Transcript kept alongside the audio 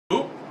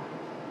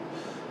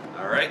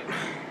Alright.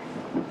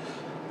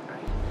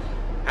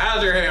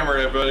 How's your hammer,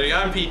 everybody?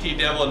 I'm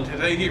PTDevil, and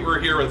today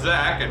we're here with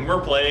Zach, and we're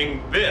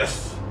playing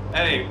this.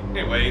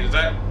 Anyway,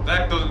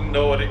 Zach doesn't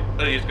know what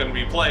he's going to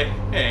be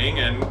playing,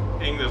 and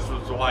this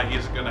is why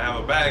he's going to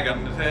have a bag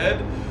on his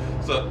head.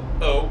 So,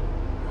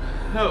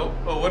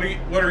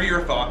 what are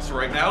your thoughts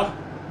right now?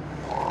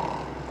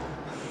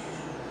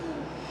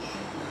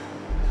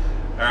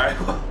 Alright,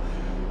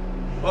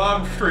 well,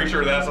 I'm pretty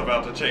sure that's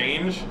about to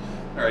change.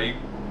 Alright,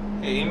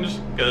 change,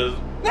 because...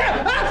 Wait!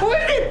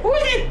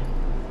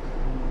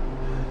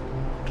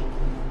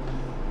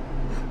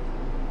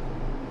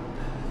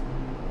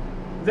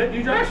 Is that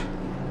you, Josh?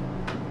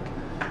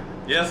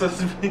 Yes,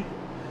 that's me.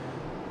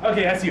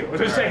 Okay, that's you.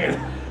 Just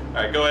checking.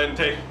 Alright, go ahead and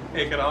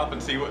take it off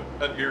and see what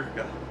you're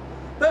got.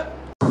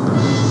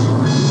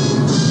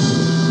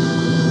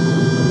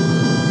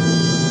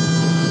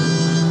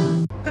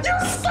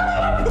 You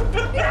son of a...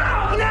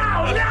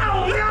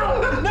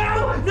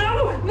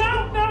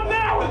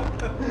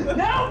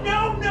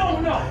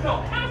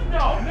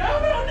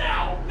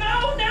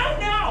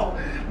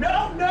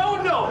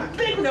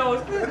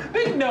 No.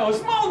 Big no,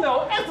 small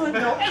no, excellent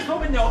no,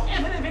 excellent no,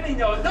 infinity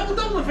no,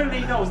 double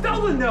infinity no,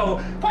 Zelda no,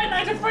 Five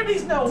Nights at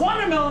Freddy's no,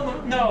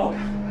 Watermelon no,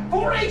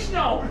 4-H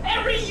no,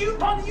 every youth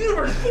on the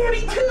universe,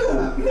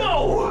 42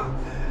 no.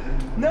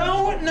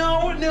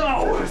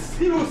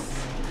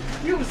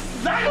 You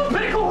sack of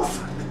pickles.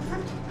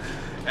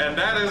 And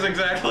that is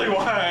exactly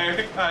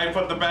why I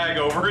put the bag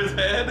over his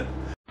head.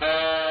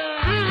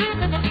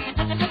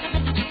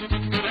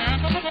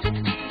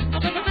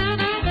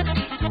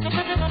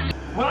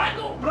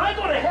 When I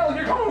go to hell,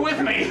 you're coming with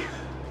me.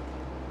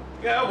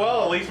 Yeah,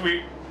 well, at least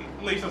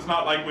it's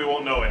not like we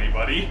won't know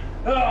anybody.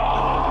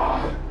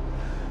 Why?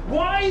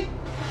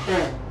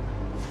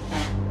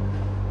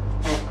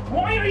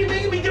 Why are you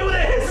making me do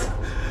this?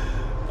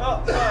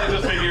 Well, I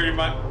just figured you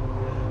might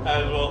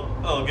as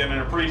well get an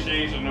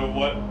appreciation of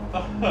what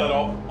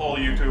all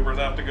YouTubers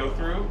have to go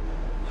through.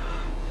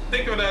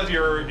 Think of it as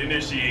your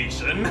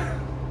initiation.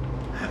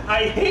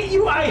 I hate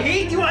you.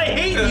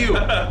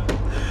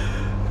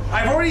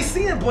 I've already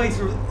seen it blaze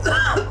through.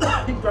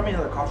 Can you grab me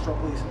another cough drop,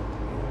 please?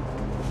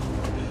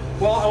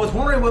 Well, I was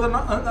wondering whether or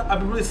not I've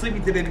been really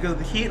sleepy today because of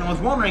the heat, and I was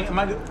wondering,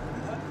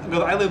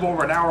 because I live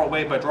over an hour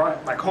away by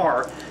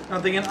car, and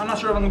I'm thinking, I'm not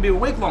sure if I'm going to be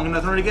awake long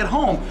enough in order to get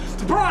home.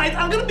 Surprise!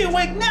 I'm going to be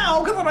awake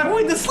now because I'm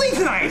going to sleep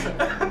tonight!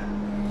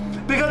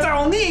 Because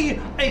I'll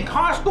need a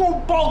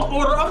Costco bulk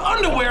order of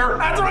underwear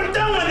after I'm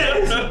done with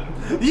it!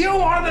 You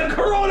are the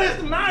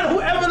cruelest man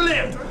who ever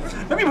lived!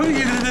 Let me put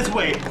it this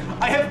way.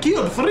 I have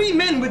killed 3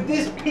 men with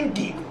this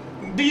pinky.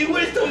 Do you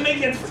wish to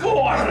make it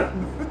 4?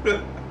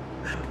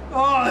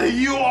 Oh,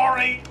 you are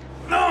a...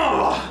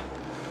 Oh,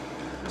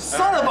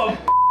 son of a...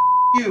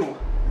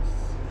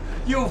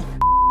 You.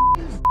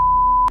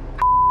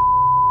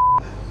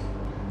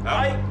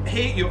 I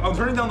hate you. I'm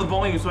turning down the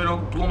volume so I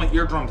don't blow my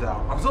eardrums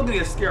out. I'm still gonna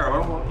get scared. I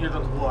don't want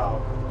eardrums to blow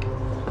out.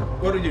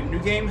 What do we do? New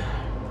game?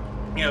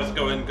 Yeah, let's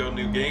go ahead and go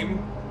new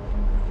game.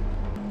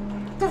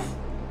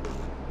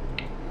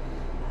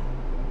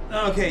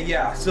 Okay,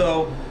 yeah,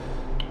 so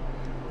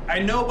I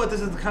know what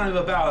this is kind of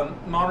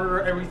about.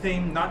 Monitor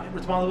everything, not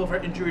responsible for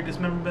injury,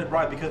 dismemberment,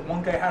 right? Because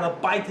one guy had a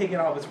bite taken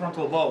out of his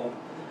frontal lobe.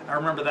 I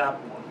remember that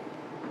one.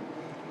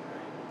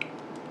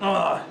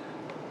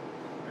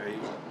 There you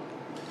go.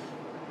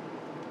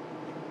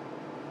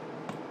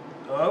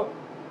 Oh.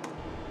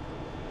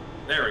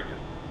 There we go.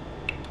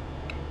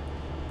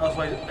 Oh, so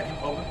I can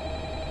open.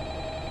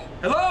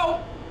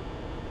 Hello?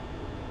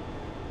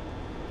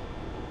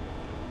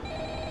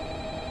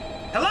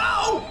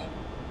 Hello?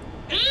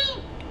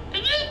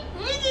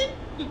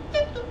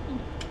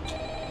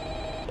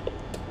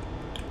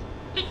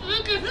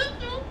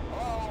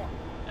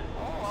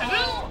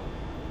 Hello?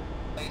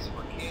 Place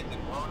for kids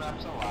and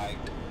grown-ups alike.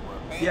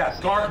 Yeah,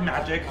 dark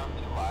magic.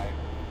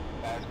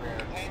 Fazbear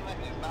Entertainment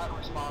is not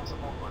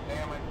responsible for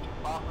damage to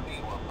property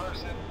or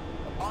person.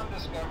 Upon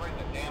discovering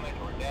that damage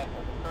or death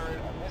has occurred,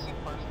 a missing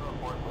person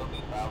report will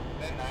be filed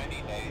within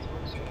 90 days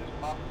or as soon as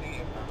property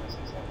and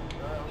premises have been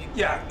thoroughly...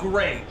 Yeah,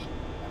 great.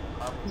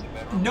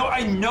 No,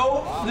 I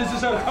know this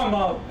is gonna come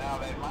up. Now,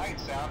 that might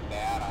sound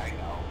bad, I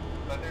know,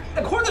 but there's...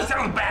 Of course it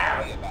sounds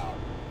bad!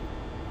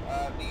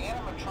 The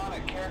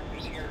animatronic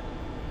characters here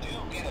do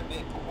get a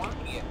bit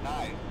quirky at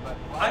night, but...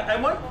 I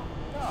want...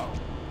 No.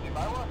 If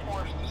I were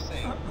forced to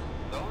sing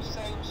those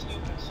same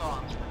stupid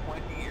songs for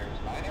 20 years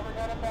and I never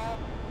got a bath,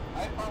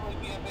 I'd probably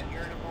be a bit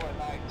irritable at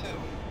night,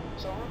 too.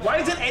 So why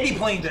isn't Eddie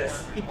playing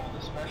this?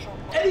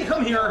 Eddie,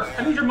 come here!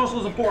 I need your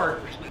emotional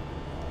support.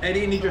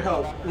 Eddie, I need your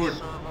help. We're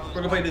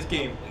gonna play this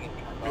game.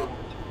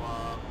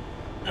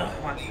 Come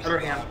on, other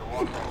hand.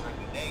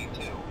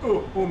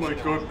 Oh my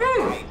god.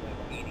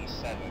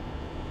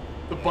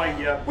 The bite,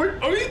 yeah.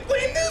 Wait, are you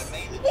playing this?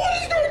 What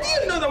is your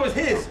idea? No, that was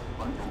his.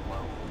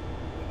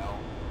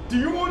 Do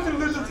you want to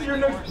listen to your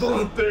next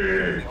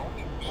birthday?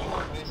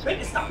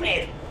 Wait, stop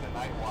it!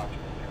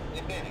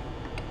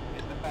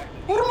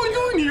 What am I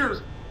doing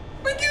here?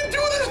 We can't do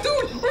this,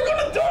 dude! We're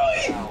gonna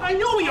die! I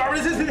know we are,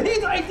 this is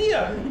his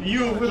idea!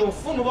 You little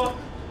son of a...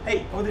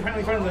 Hey, oh, they're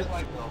finally friendly. Most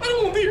likely I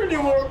don't want to be here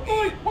anymore.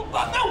 Oh,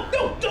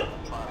 no, don't.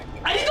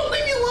 I need to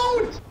leave me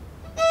alone.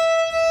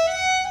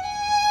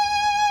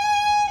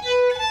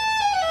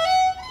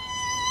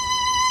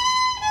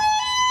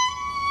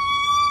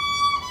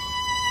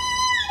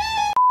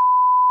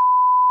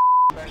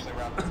 especially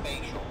around the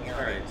facial area.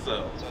 Alright,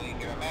 so you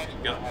can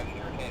imagine got having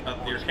your head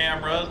up your forced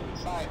camera,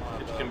 inside one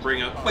of if you those can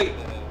bring up. Wait.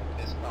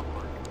 the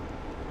discomfort.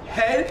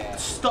 Head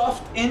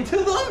stuffed into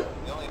them?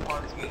 The only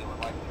parts you would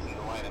like to see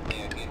the line of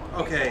day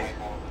Okay.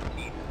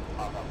 teeth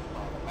pop up in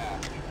front of the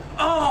mask.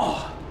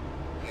 Oh!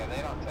 Yeah,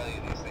 they don't tell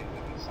you these things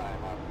if you sign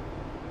up.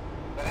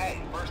 But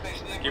hey, first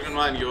station. Keep in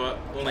mind you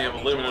only have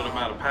a limited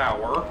amount of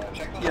power.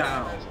 Check those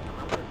Yeah. cameras.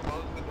 Remember to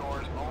close the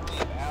doors only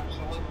if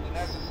absolutely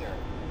necessary.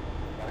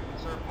 Gotta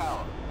conserve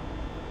power.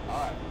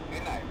 Alright,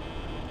 good night.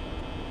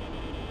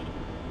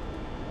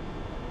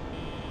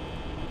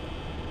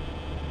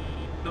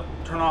 No,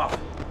 turn off.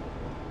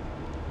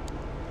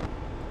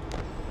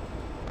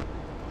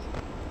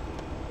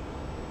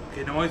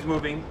 Okay, no one's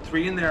moving.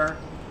 3 in there.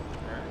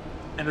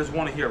 And there's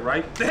 1 here,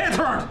 right? The head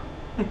turned!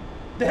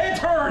 The head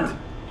turned!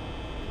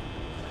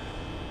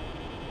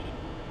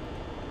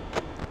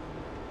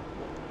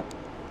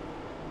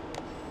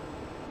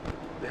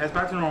 The head's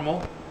back to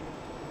normal.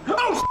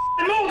 Oh,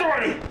 it moved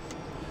already!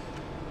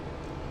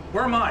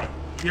 Where am I?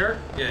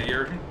 Here? Yeah,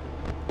 you're.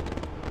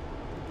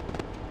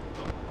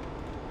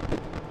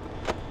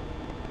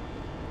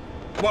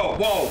 Whoa,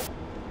 whoa!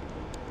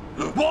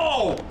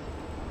 Whoa!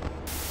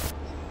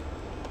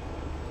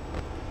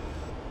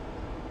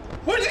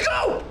 Where'd you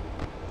go?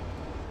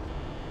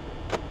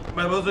 Am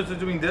I supposed to be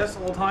doing this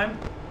all the time?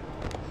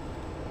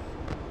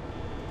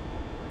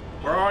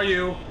 Where are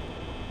you?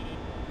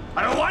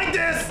 I don't like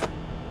this!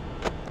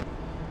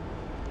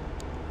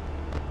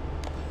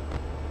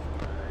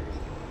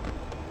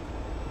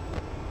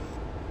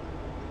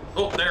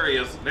 Oh, there he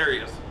is. There he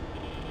is.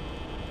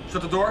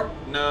 Shut the door?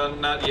 No,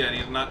 not yet.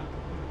 He's not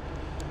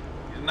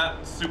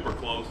super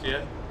close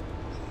yet.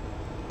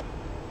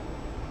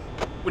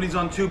 When he's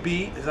on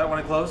 2B, is that when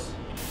I close?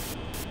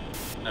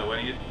 No,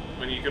 when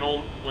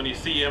you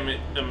see him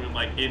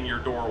like in your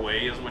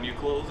doorway is when you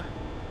close it.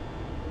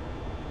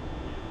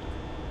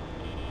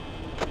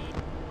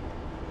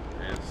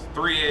 It's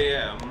 3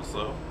 a.m.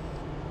 so.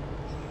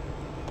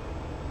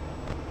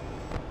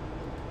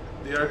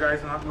 The other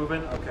guys are not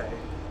moving? Okay.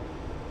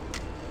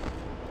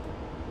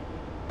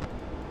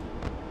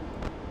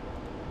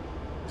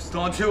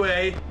 Still on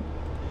 2A.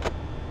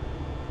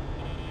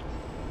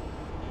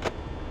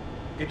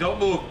 Okay, don't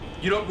move.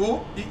 You don't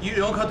move. You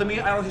don't come to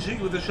me. I don't shoot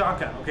you with a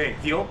shotgun. Okay,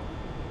 deal?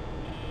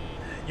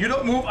 You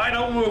don't move. I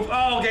don't move.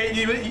 Oh, okay.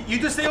 You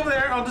just stay over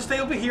there. I'll just stay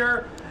over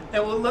here.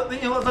 And we'll let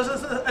let's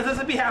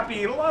just be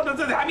happy. Let's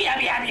just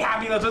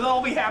happy. Let's just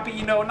all be happy.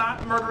 You know,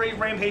 not murdering,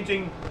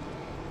 rampaging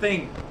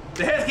thing.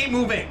 The heads keep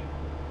moving.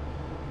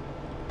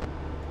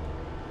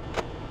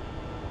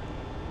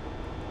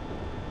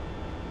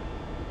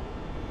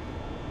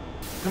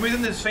 For some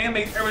reason, this fan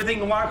makes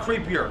everything a lot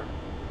creepier.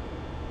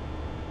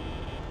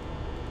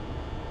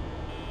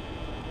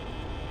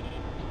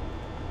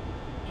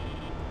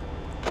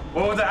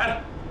 What was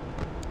that?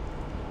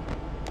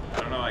 I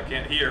don't know, I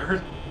can't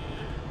hear.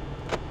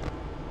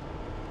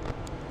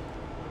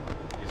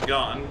 He's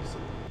gone. So.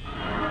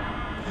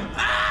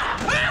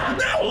 Ah!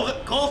 No! Hold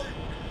it, close.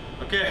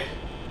 Okay.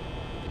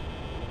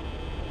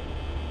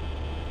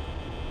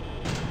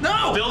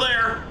 No! Still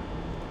there.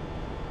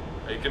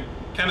 You can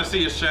kind of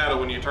see his shadow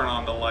when you turn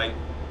on the light.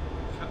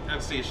 Kind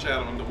of see his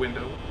shadow in the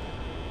window.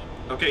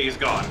 Okay, he's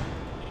gone.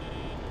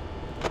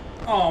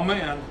 Oh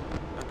man.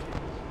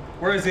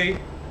 Where is he?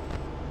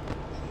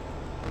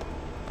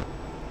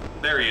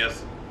 There he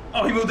is.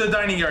 Oh, he moved to the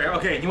dining area.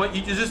 Okay, you want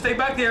you just stay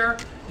back there.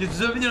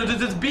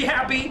 Just be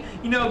happy.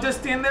 You know, just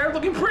stand there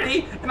looking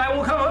pretty, and I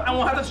will come. I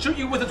won't have to shoot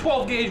you with a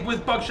 12 gauge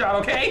with buckshot.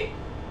 Okay?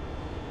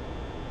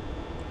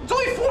 It's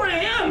only 4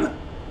 a.m.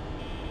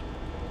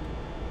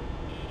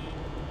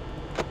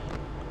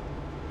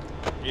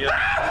 Yeah.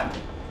 Ah!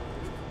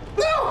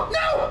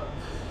 No!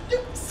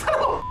 You son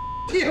of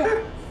a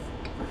you!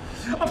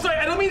 I'm sorry.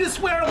 I don't mean to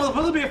swear. We're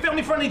supposed to be a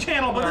family-friendly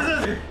channel,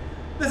 but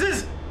this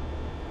is.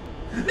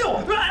 No!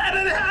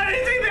 I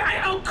didn't think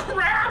that. Oh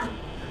crap!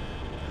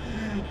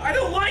 I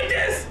don't like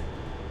this.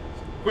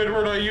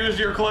 Squidward, I used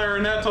your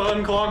clarinet to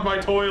unclog my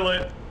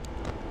toilet.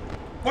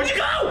 Where'd you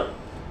go?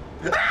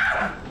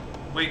 Ah!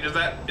 Wait, is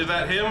that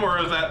him or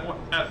is that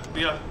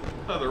the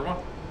other one?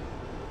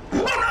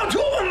 Oh no! 2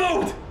 of them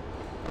moved.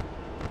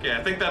 Okay,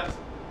 I think that's.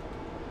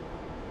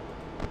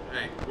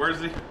 Hey, where's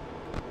the?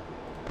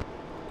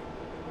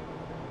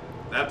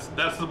 That's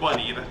the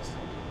bunny. That's.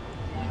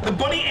 The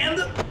bunny and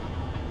the.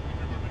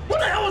 What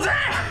the hell was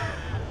that?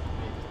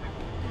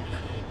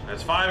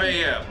 It's 5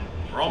 a.m.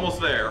 We're almost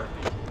there.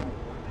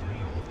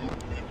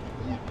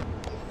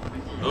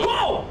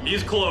 Oh,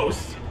 he's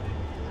close.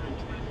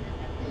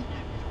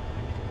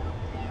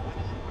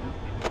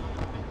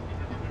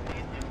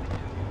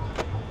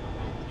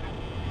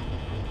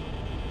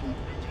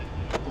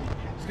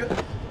 It's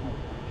good.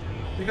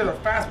 You guys are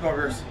fast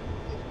buggers.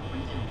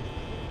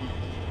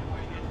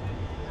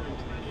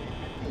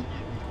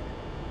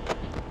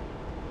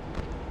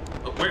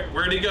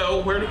 Where'd he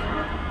go? Where'd he...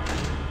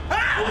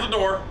 Ah! Close the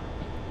door.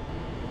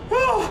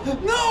 Oh,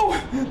 no!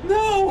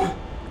 No!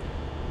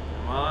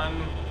 Come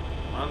on.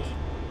 Come on.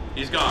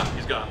 He's gone.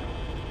 He's gone.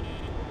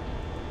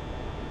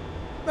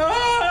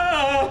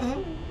 Ah!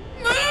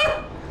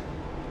 Ah!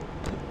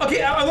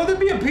 Okay, I want to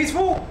be a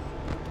peaceful,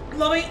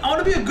 loving, I want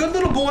to be a good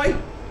little boy.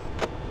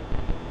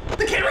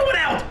 The camera went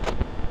out!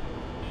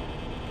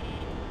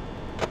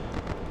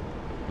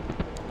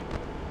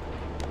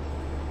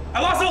 I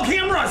lost all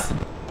cameras!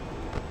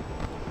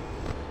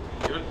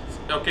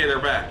 Okay, they're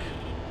back.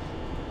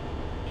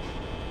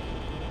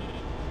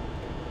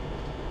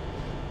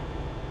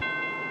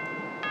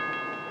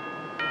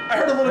 I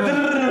heard a little bit.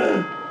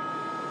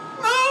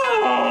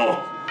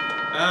 No!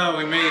 Oh,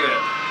 we made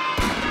it.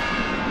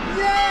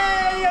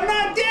 Yay! I'm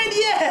not dead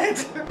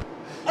yet!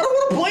 I don't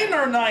want to play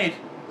another night.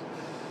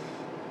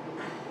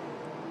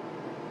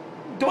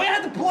 Do I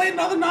have to play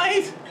another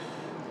night?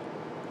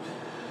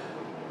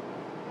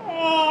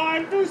 Oh,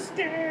 I'm too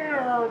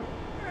scared.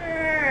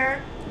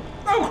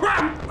 Oh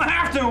crap! I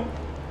have to. All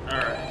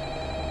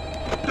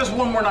right. Just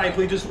one more night,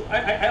 please. Just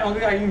I don't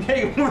think I can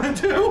take more than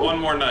two. One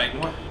more night.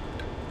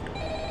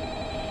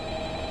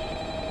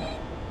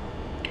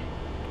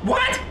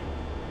 What?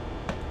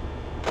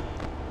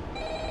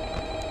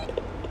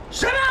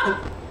 Shut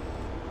up!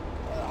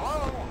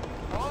 Hello?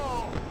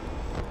 Hello?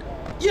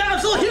 Yeah, I'm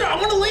still here. I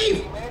want to leave.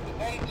 You made the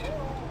day too.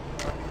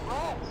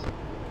 Congrats.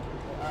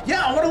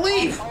 Yeah, I want to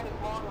leave. Quite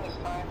as long this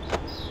time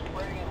since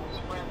Freddy and his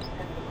friends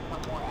tend to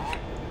become more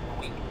active as the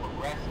week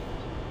progresses.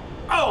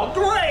 Oh,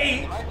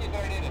 great! It might be a good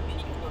idea to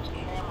peek at those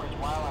cameras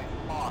while I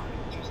talk,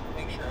 just to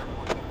make sure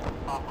everyone's in their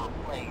proper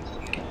place.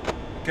 You know?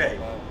 Okay.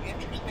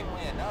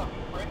 Interestingly enough,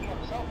 Freddy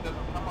himself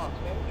doesn't come on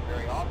stage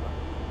very often.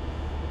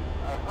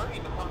 I've heard he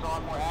becomes a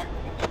lot more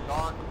active in the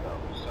dark, though,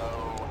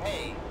 so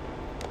hey,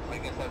 I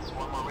guess that's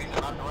one more reason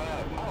not to run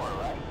out of power,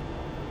 right?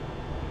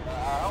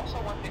 I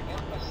also want to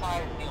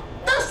emphasize the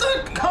importance That's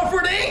not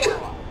comforting!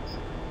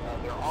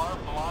 there are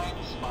blind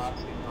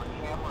spots in your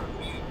camera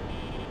view,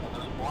 and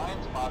those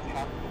blind spots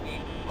happen to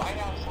be right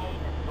outside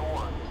your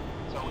doors.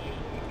 So if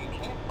you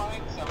can't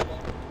find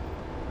something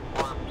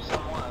or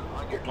someone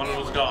on your One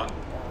camera, was gone.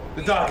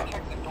 The dog.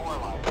 check the door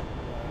light.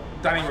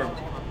 Dining room.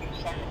 Only have a few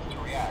seconds to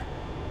react.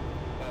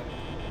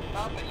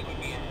 Not that you would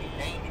be in any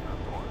danger, of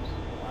course.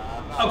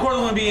 Of course I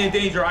wouldn't be in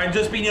danger. I'd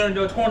just be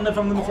torn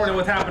from them before I know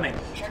what's happening.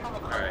 Check on the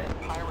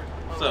Alright. Pirate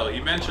Cove. So,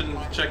 you mentioned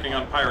checking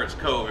on Pirate's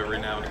Cove every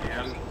now and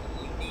again.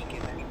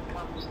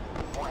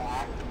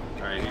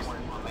 Alright,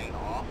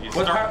 he's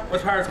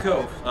What's Pirate's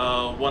Cove?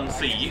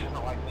 1C.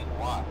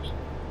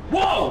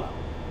 Whoa!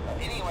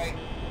 Anyway,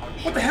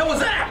 What the hell was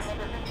that?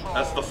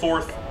 That's the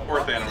fourth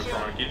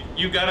animatronic.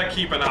 You gotta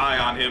keep an eye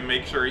on him,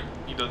 make sure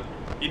he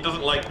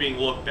doesn't like being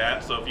looked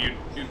at, so if you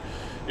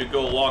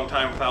go a long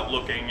time without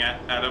looking at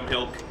him,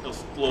 he'll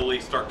slowly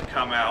start to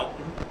come out.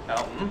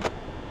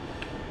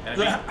 And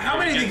So how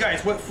many of you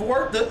guys? What,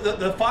 4?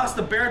 The fox,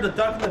 the bear, the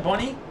duck, and the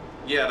bunny?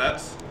 Yeah,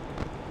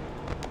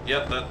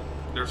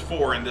 there's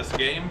 4 in this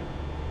game.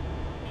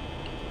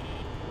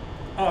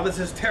 Oh, this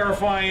is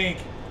terrifying.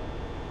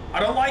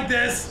 I don't like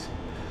this.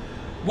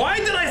 Why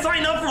did I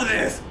sign up for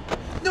this?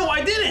 No,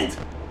 I didn't.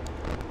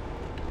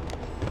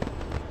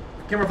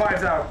 Camera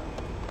 5's out.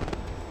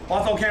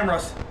 Lost all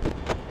cameras.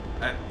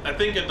 I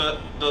think it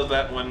does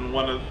that when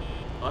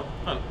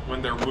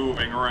when they're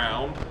moving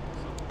around.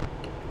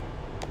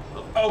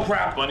 Oh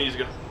crap. Bunny's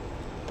go.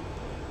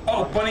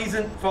 Oh, Bunny's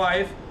in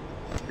 5.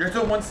 You're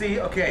still 1C.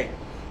 Okay.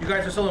 You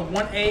guys are still in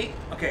 1A.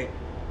 Okay.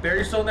 Bear,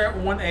 you're still there at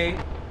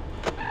 1A.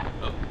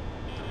 Oh,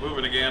 they're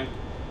moving again.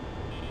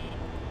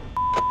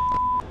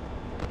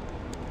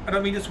 I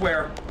don't mean to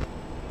swear.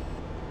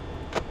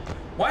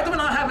 Why do we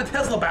not have a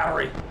Tesla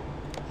battery?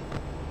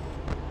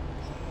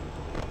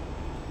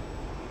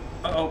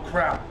 Uh-oh,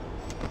 crap.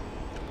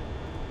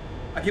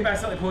 I keep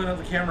accidentally pulling out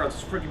the camera.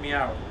 It's freaking me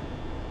out.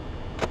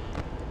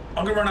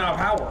 I'm gonna run out of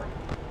power.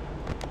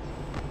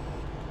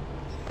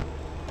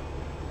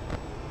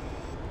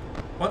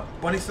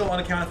 What? Bunny's still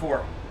unaccounted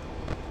for.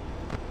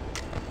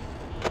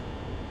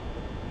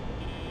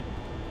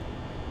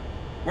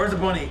 Where's the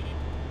bunny?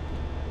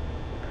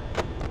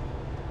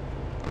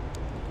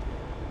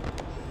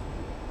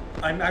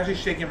 I'm actually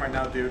shaking right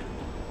now, dude.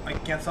 I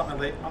can't stop my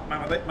leg.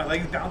 My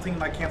leg's bouncing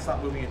and I can't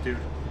stop moving it, dude.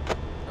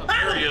 Oh,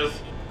 there he is.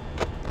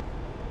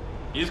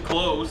 He's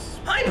close.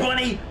 Hi,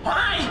 bunny.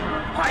 Hi.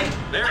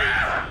 Hi. There he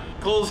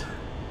is. Close.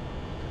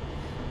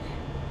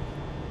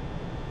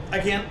 I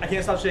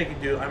can't stop shaking,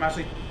 dude. I'm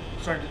actually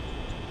starting to.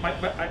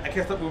 I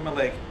can't stop moving my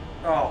leg.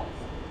 Oh.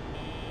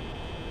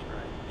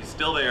 He's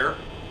still there.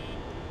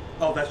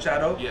 Oh, that's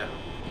Shadow? Yeah.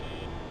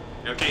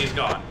 Okay, he's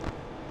gone.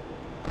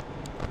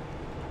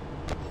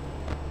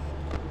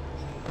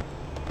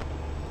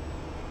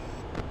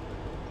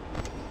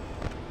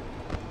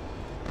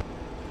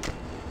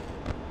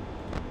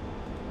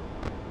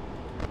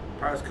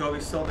 Pirate's Cove,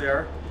 he's still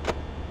there.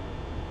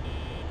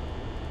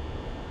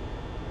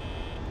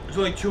 It's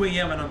only 2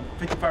 a.m. and I'm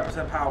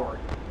 55% power.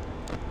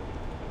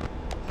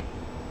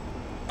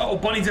 Oh,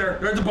 Bunny's there.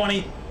 There's the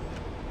bunny.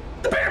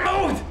 The bear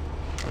moved!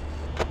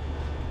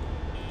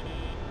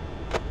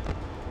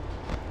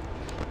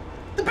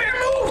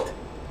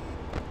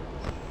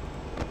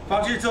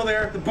 Foxy's still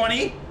there. The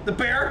bunny, the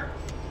bear.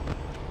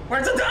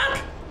 Where's the duck?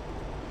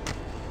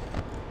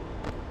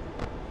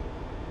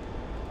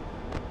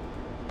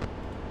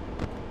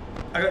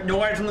 I got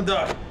no eyes on the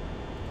duck.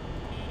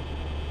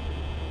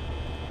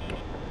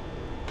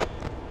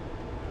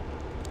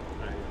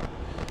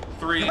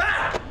 Three.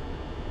 Ah!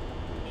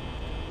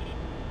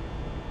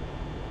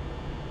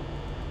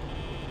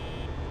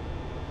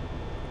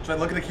 Should I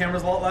look at the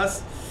cameras a lot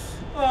less?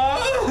 No,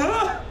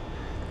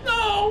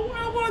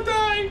 I don't want to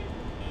die.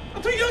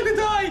 I'm too young to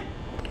die.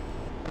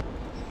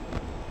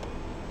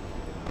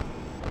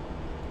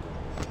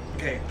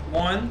 Okay,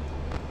 1,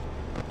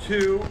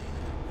 2,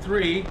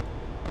 3.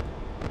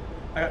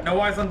 I got no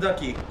eyes on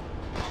Ducky.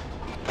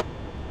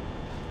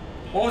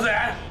 What was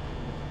that?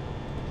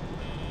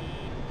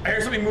 I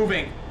hear something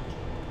moving.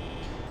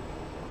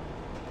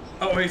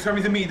 Oh, he's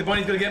coming to me. The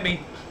bunny's gonna get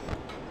me.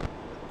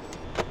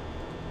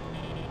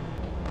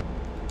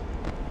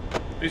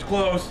 He's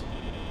close.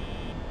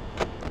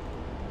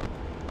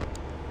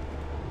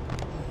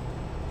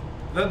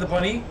 Is that the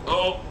bunny?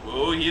 Oh,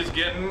 he's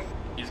getting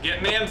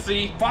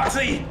antsy.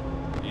 Foxy!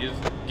 He's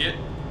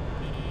getting.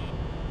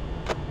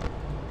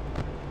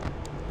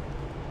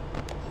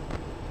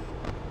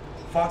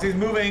 Foxy's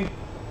moving.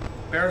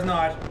 Bear's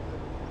not.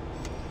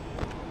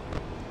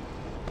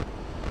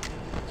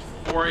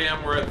 4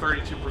 a.m. We're at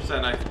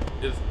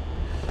 32%. This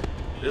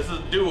is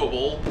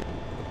doable,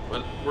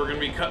 but we're gonna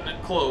be cutting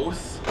it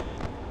close.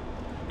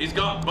 He's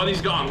gone.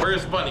 Bunny's gone. Where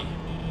is Bunny?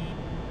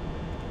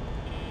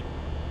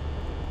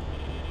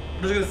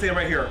 I'm just gonna stay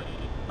right here.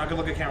 Not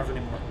gonna look at cameras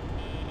anymore.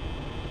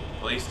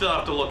 Well, you still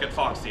have to look at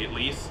Foxy at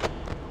least.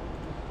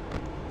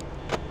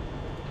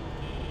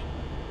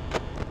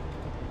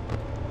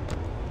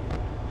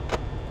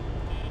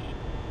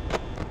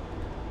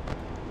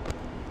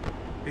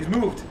 He's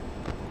moved.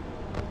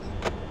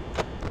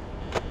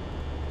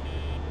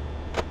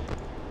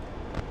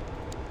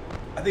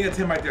 I think it's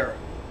him right there.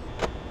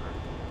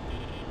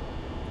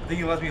 I think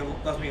he left me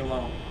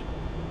alone.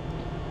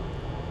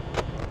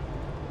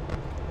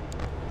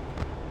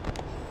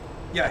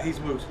 Yeah, he's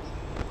moved.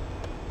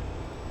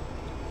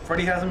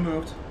 Freddy hasn't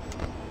moved.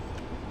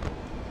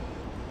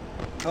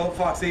 Hello,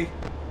 Foxy.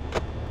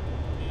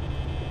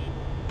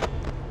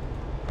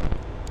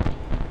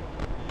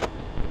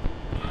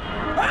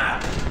 Ah!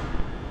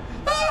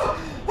 Ah!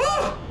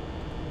 Ah!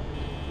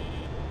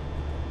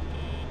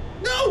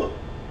 No!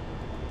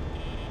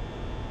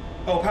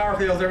 Oh, power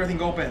fails,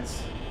 everything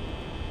opens.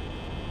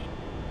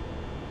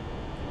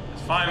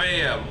 It's 5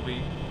 a.m.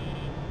 We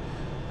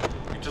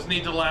just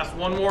need to last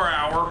one more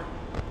hour.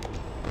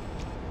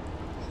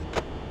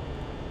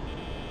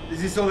 Is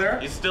he still there?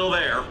 He's still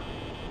there.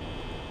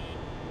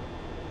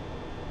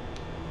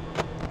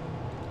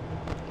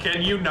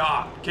 Can you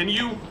not? Can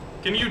you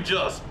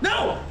just?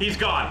 No! He's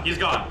gone. He's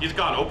gone. He's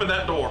gone. Open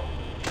that door.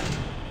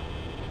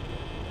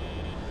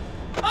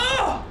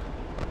 Oh!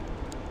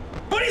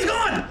 But he's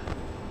gone!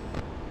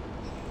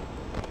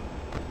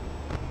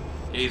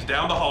 He's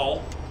down the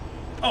hall.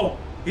 Oh,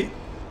 he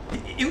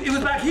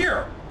was back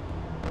here.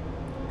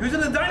 He was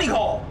in the dining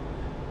hall.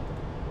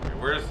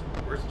 Where's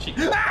Chief?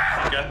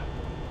 Ah! Okay.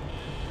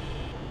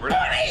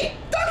 Bunny!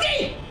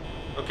 Ducky!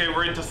 Okay,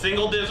 we're into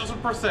single digits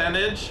of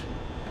percentage.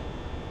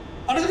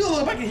 I'm just gonna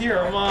look back in here.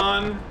 Come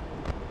on.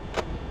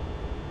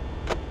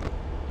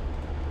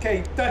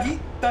 Okay, Ducky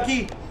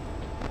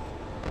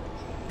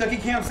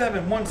Camp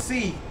 7,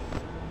 1C.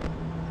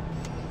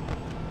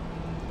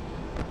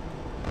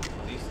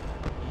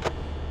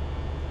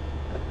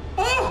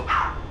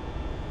 Oh!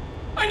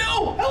 I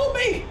know! Help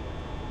me!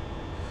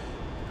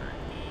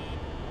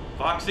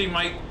 Foxy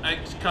might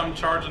come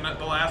charging at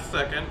the last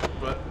second,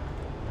 but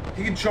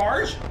He can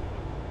charge?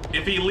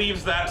 if he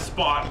leaves that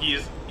spot,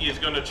 he's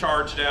going to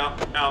charge down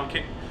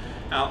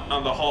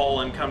on the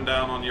hall and come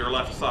down on your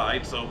left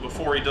side. So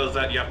before he does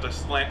that, you have to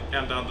slam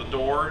down the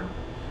door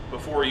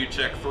before you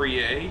check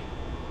 3A.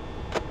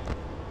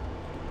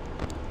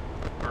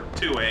 Or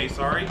 2A,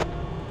 sorry.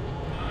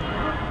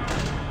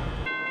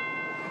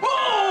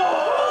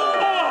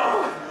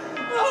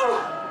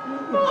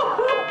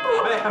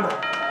 Bam.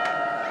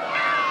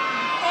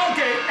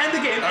 Okay, end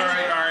the game. All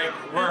right.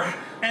 We're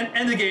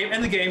End the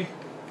game.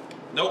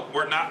 nope.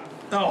 We're not.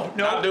 Oh,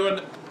 no. Not doing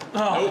it.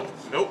 Oh.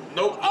 Nope.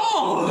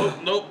 Oh.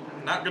 Nope.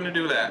 Not gonna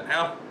do that.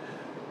 How?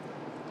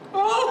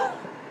 Oh.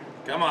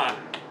 Come on.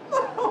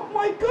 Oh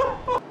my god.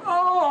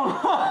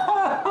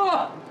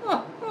 Oh.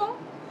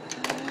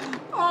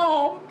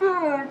 Oh,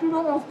 dude,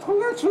 that was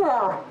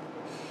torture.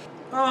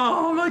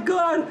 Oh my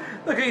god.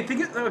 Okay,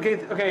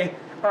 okay.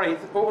 All right.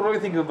 What do we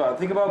think about?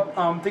 Think about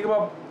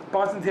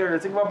Boston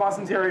Terriers. Think about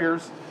Boston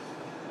Terriers.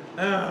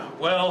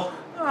 Well.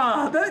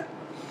 That.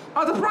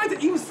 I was surprised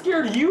that even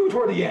scared you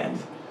toward the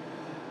end.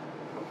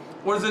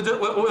 Was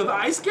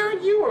I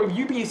scaring you, or were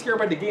you being scared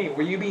by the game?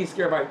 Were you being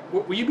scared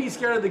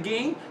of the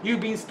game? You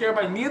being scared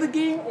by me of the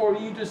game, or were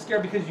you just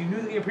scared because you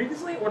knew the game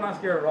previously, or not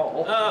scared at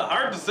all?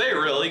 Hard to say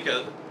really,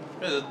 because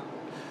if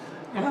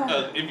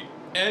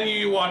any of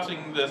you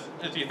watching this,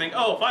 if you think,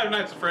 oh, Five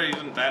Nights at Freddy's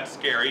isn't that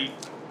scary,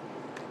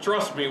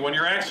 trust me, when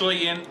you're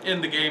actually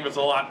in the game, it's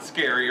a lot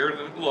scarier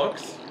than it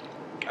looks.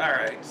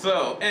 Alright,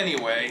 so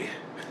anyway,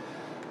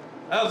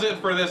 that was it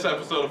for this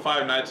episode of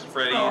Five Nights at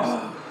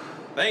Freddy's.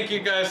 Thank you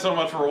guys so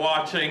much for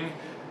watching.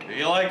 If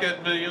you like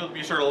it,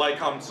 be sure to like,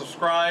 comment,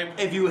 subscribe.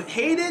 If you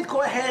hate it,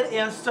 go ahead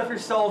and stuff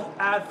yourself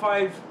at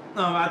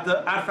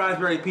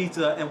Fazbear's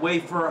Pizza and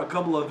wait for a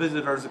couple of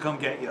visitors to come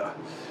get you.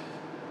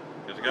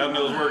 Because God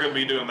knows we're going to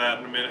be doing that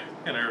in a minute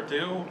or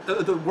two.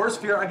 The worst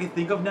fear I can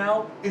think of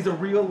now is a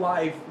real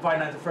life Five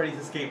Nights at Freddy's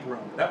escape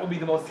room. That would be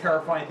the most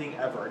terrifying thing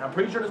ever. And I'm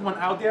pretty sure there's one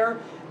out there.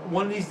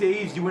 One of these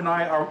days, you and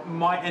I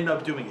might end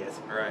up doing it.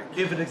 Right.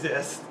 If it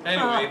exists.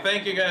 Anyway,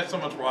 thank you guys so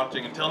much for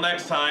watching. Until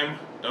next time,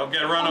 don't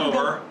get run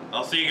over.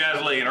 I'll see you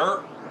guys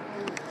later.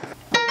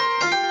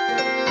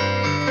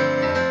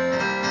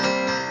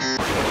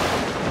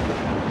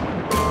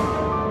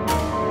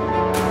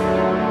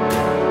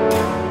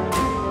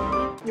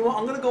 You know what?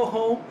 I'm gonna go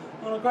home.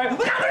 I'm gonna cry. Look,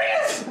 there he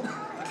is!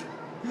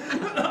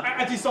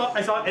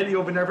 I saw Eddie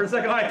over there for a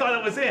second. I thought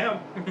it was him.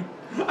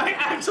 I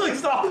actually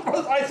saw.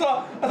 I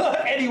thought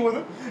Eddie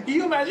was. Can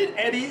you imagine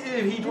Eddie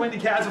if he joined the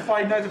cast of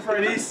Five Nights at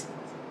Freddy's?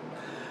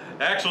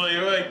 Actually,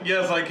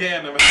 yes, I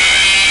can.